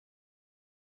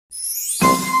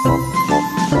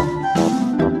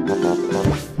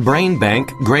Brainbank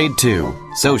Grade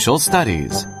 2, Social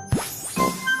Studies.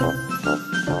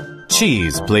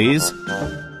 Cheese, please.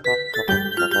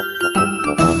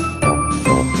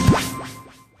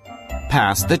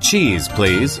 Pass the cheese,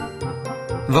 please.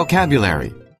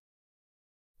 Vocabulary.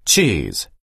 Cheese.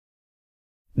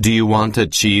 Do you want a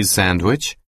cheese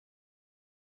sandwich?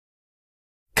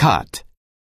 Cut.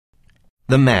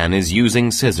 The man is using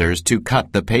scissors to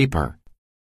cut the paper.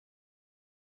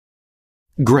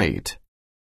 Grate.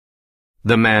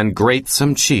 The man grates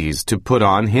some cheese to put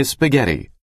on his spaghetti.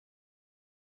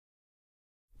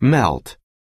 Melt.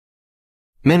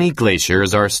 Many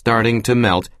glaciers are starting to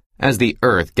melt as the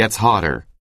earth gets hotter.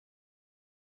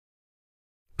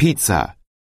 Pizza.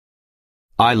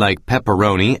 I like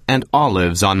pepperoni and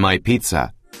olives on my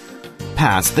pizza.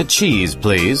 Pass the cheese,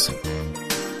 please.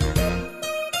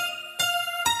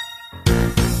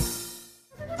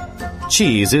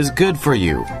 Cheese is good for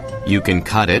you. You can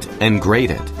cut it and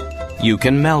grate it. You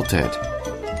can melt it.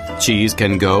 Cheese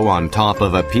can go on top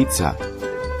of a pizza.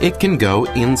 It can go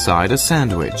inside a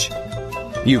sandwich.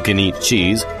 You can eat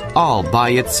cheese all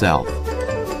by itself.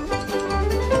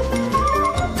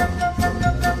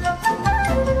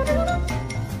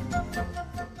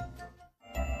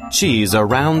 Cheese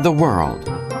around the world.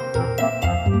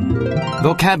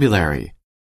 Vocabulary.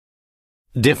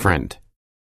 Different.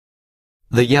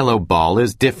 The yellow ball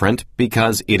is different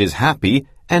because it is happy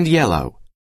and yellow.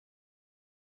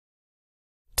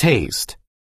 Taste.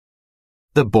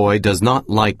 The boy does not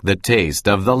like the taste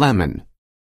of the lemon.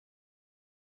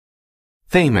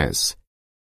 Famous.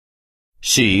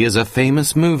 She is a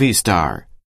famous movie star.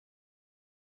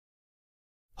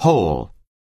 Hole.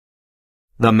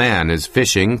 The man is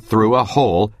fishing through a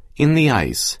hole in the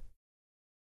ice.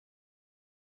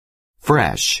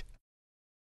 Fresh.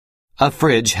 A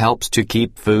fridge helps to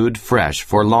keep food fresh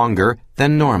for longer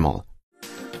than normal.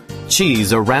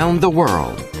 Cheese around the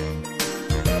world.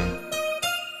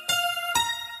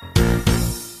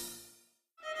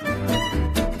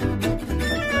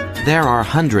 There are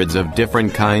hundreds of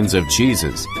different kinds of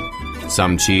cheeses.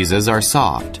 Some cheeses are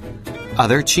soft.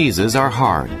 Other cheeses are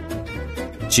hard.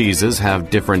 Cheeses have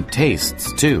different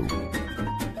tastes, too.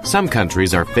 Some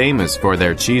countries are famous for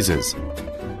their cheeses.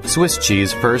 Swiss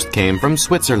cheese first came from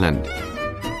Switzerland.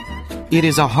 It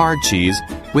is a hard cheese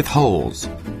with holes.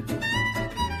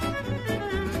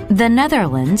 The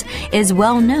Netherlands is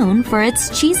well known for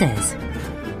its cheeses.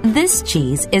 This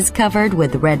cheese is covered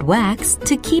with red wax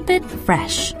to keep it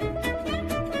fresh.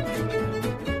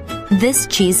 This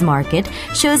cheese market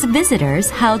shows visitors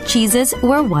how cheeses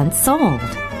were once sold.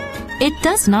 It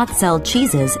does not sell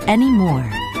cheeses anymore.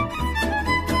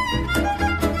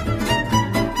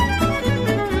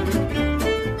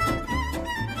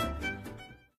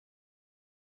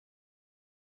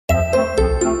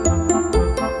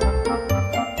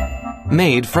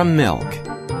 Made from milk.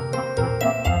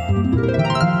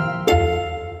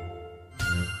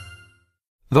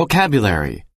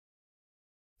 Vocabulary.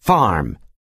 Farm.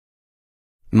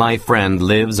 My friend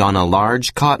lives on a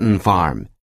large cotton farm.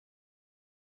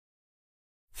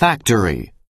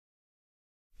 Factory.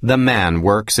 The man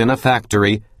works in a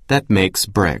factory that makes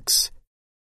bricks.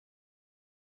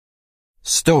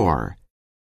 Store.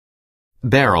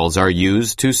 Barrels are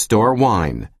used to store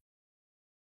wine.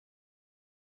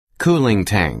 Cooling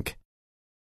tank.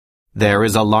 There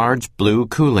is a large blue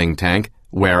cooling tank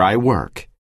where I work.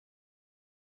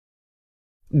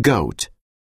 Goat.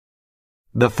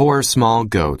 The 4 small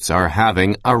goats are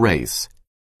having a race.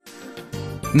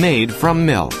 Made from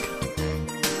milk.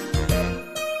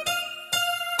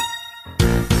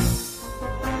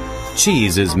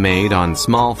 Cheese is made on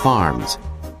small farms.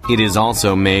 It is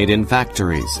also made in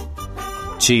factories.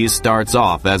 Cheese starts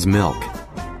off as milk.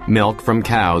 Milk from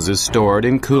cows is stored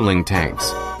in cooling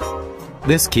tanks.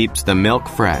 This keeps the milk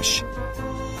fresh.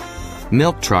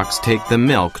 Milk trucks take the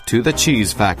milk to the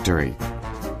cheese factory.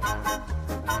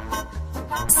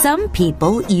 Some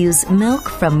people use milk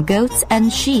from goats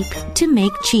and sheep to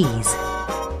make cheese.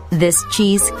 This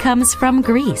cheese comes from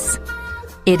Greece.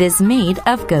 It is made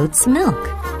of goat's milk.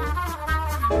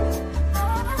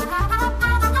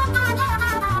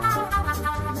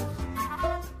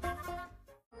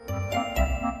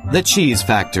 The cheese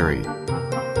factory.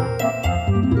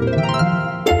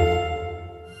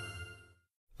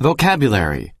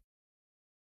 Vocabulary.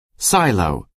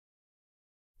 Silo.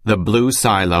 The blue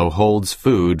silo holds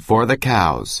food for the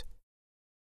cows.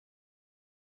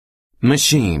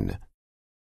 Machine.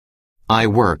 I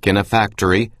work in a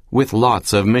factory with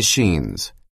lots of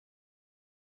machines.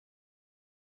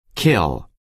 Kill.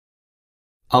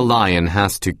 A lion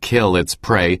has to kill its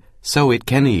prey so it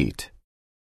can eat.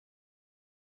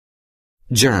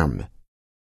 Germ.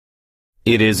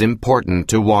 It is important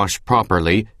to wash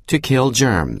properly to kill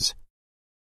germs.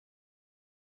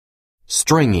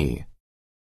 Stringy.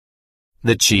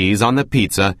 The cheese on the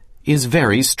pizza is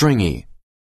very stringy.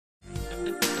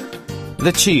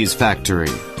 The cheese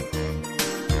factory.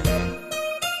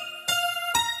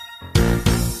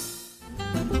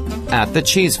 At the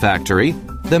cheese factory,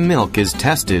 the milk is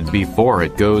tested before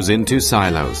it goes into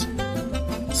silos.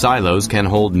 Silos can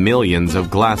hold millions of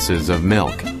glasses of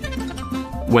milk.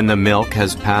 When the milk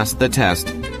has passed the test,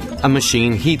 a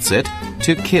machine heats it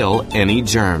to kill any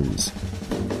germs.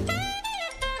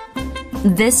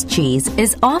 This cheese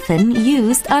is often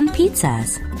used on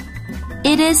pizzas.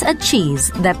 It is a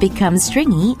cheese that becomes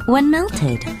stringy when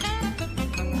melted.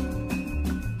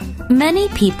 Many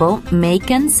people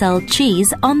make and sell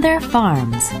cheese on their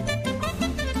farms.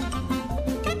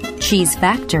 Cheese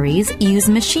factories use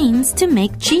machines to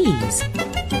make cheese.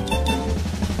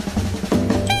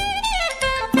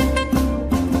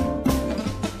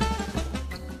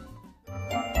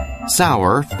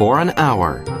 Sour for an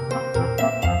hour.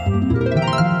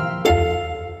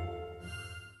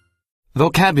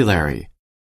 Vocabulary.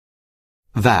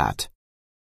 Vat.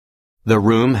 The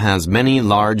room has many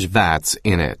large vats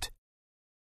in it.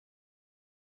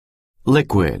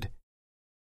 Liquid.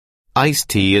 Iced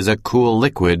tea is a cool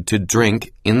liquid to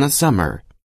drink in the summer.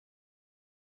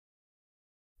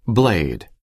 Blade.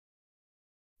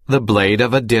 The blade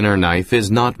of a dinner knife is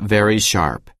not very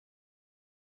sharp.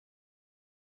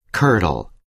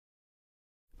 Curdle.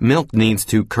 Milk needs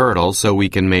to curdle so we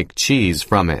can make cheese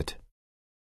from it.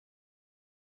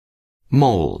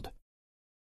 Mold.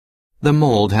 The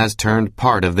mold has turned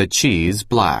part of the cheese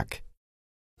black.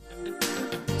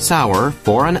 Sour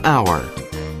for an hour.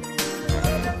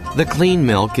 The clean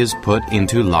milk is put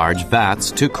into large vats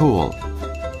to cool.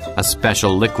 A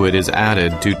special liquid is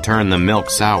added to turn the milk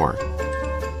sour.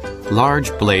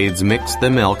 Large blades mix the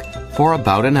milk for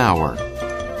about an hour.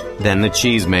 Then the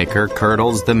cheesemaker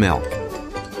curdles the milk.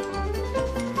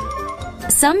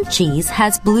 Some cheese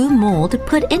has blue mold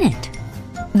put in it.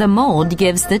 The mold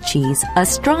gives the cheese a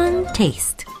strong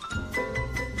taste.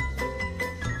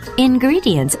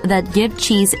 Ingredients that give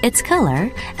cheese its color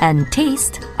and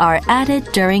taste are added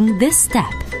during this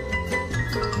step.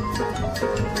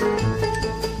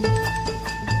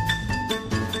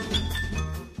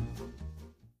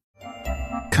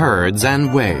 Curds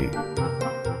and Whey.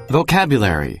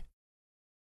 Vocabulary.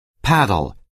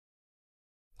 Paddle.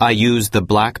 I use the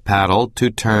black paddle to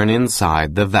turn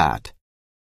inside the vat.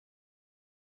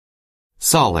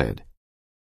 Solid.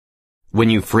 When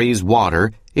you freeze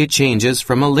water, it changes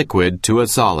from a liquid to a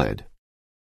solid.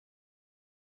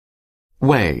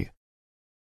 Whey.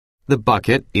 The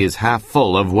bucket is half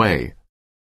full of whey.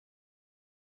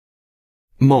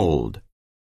 Mold.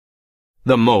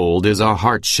 The mold is a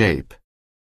heart shape.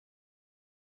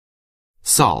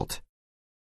 Salt.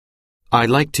 I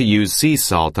like to use sea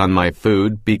salt on my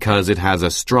food because it has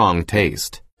a strong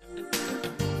taste.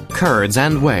 Curds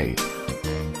and Whey.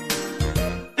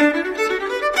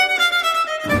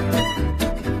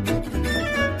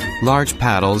 Large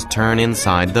paddles turn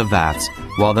inside the vats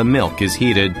while the milk is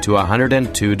heated to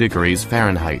 102 degrees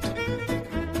Fahrenheit.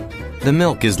 The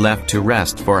milk is left to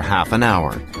rest for half an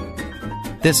hour.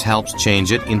 This helps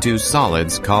change it into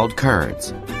solids called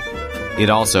curds. It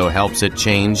also helps it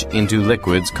change into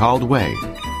liquids called whey.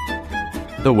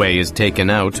 The whey is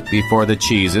taken out before the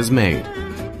cheese is made.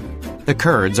 The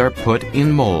curds are put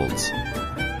in molds.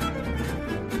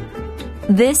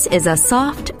 This is a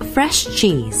soft, fresh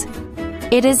cheese.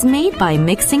 It is made by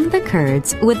mixing the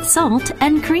curds with salt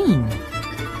and cream.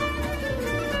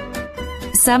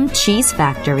 Some cheese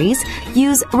factories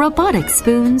use robotic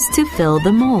spoons to fill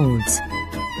the molds.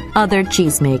 Other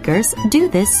cheesemakers do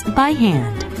this by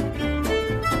hand.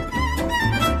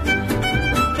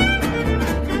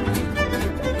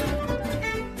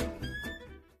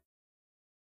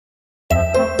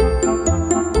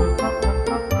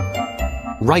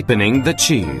 Ripening the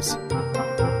cheese.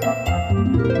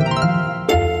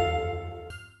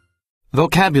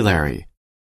 Vocabulary.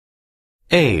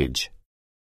 Age.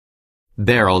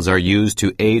 Barrels are used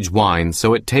to age wine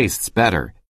so it tastes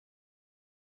better.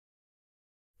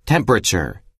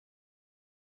 Temperature.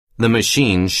 The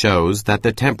machine shows that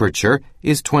the temperature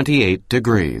is 28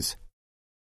 degrees.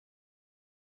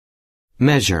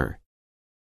 Measure.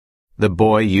 The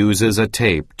boy uses a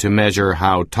tape to measure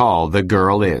how tall the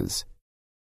girl is.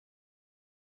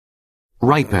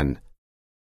 Ripen.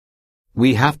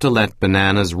 We have to let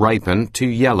bananas ripen to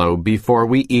yellow before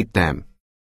we eat them.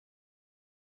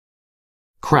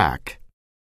 Crack.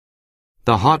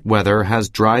 The hot weather has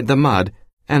dried the mud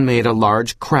and made a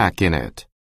large crack in it.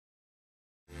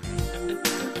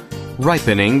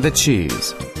 Ripening the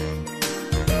Cheese.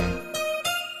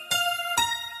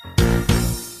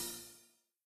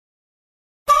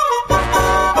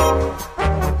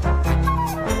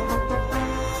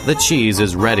 The cheese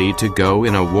is ready to go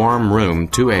in a warm room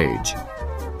to age.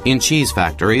 In cheese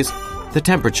factories, the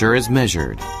temperature is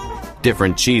measured.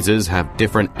 Different cheeses have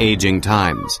different aging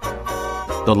times.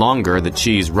 The longer the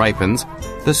cheese ripens,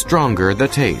 the stronger the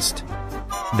taste.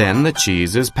 Then the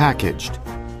cheese is packaged.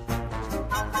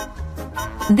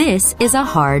 This is a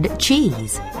hard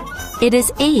cheese. It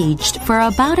is aged for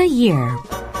about a year.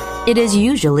 It is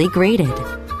usually grated.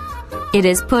 It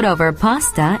is put over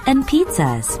pasta and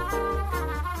pizzas.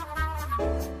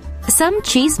 Some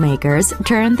cheesemakers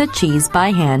turn the cheese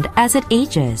by hand as it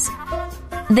ages.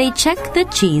 They check the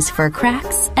cheese for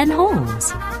cracks and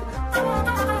holes.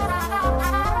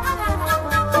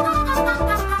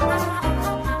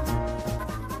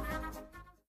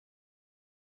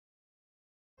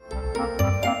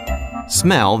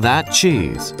 Smell that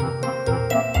cheese.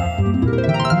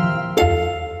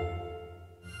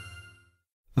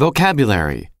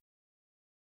 Vocabulary.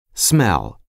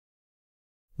 Smell.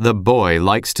 The boy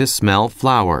likes to smell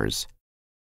flowers.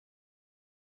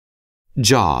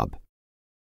 Job.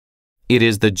 It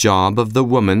is the job of the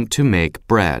woman to make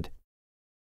bread.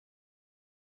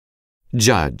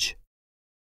 Judge.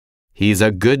 He's a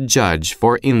good judge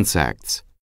for insects.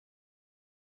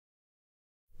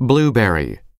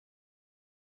 Blueberry.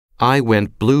 I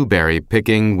went blueberry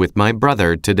picking with my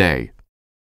brother today.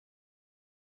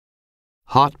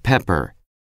 Hot pepper.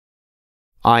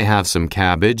 I have some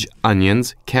cabbage,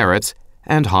 onions, carrots,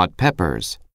 and hot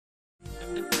peppers.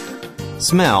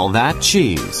 Smell that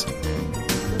cheese.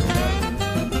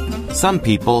 Some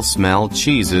people smell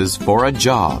cheeses for a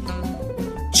job.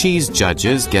 Cheese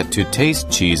judges get to taste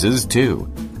cheeses too.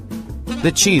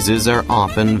 The cheeses are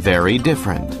often very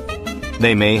different.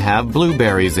 They may have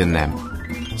blueberries in them.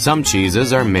 Some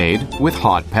cheeses are made with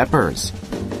hot peppers.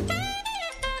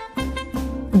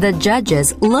 The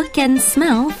judges look and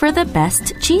smell for the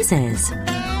best cheeses.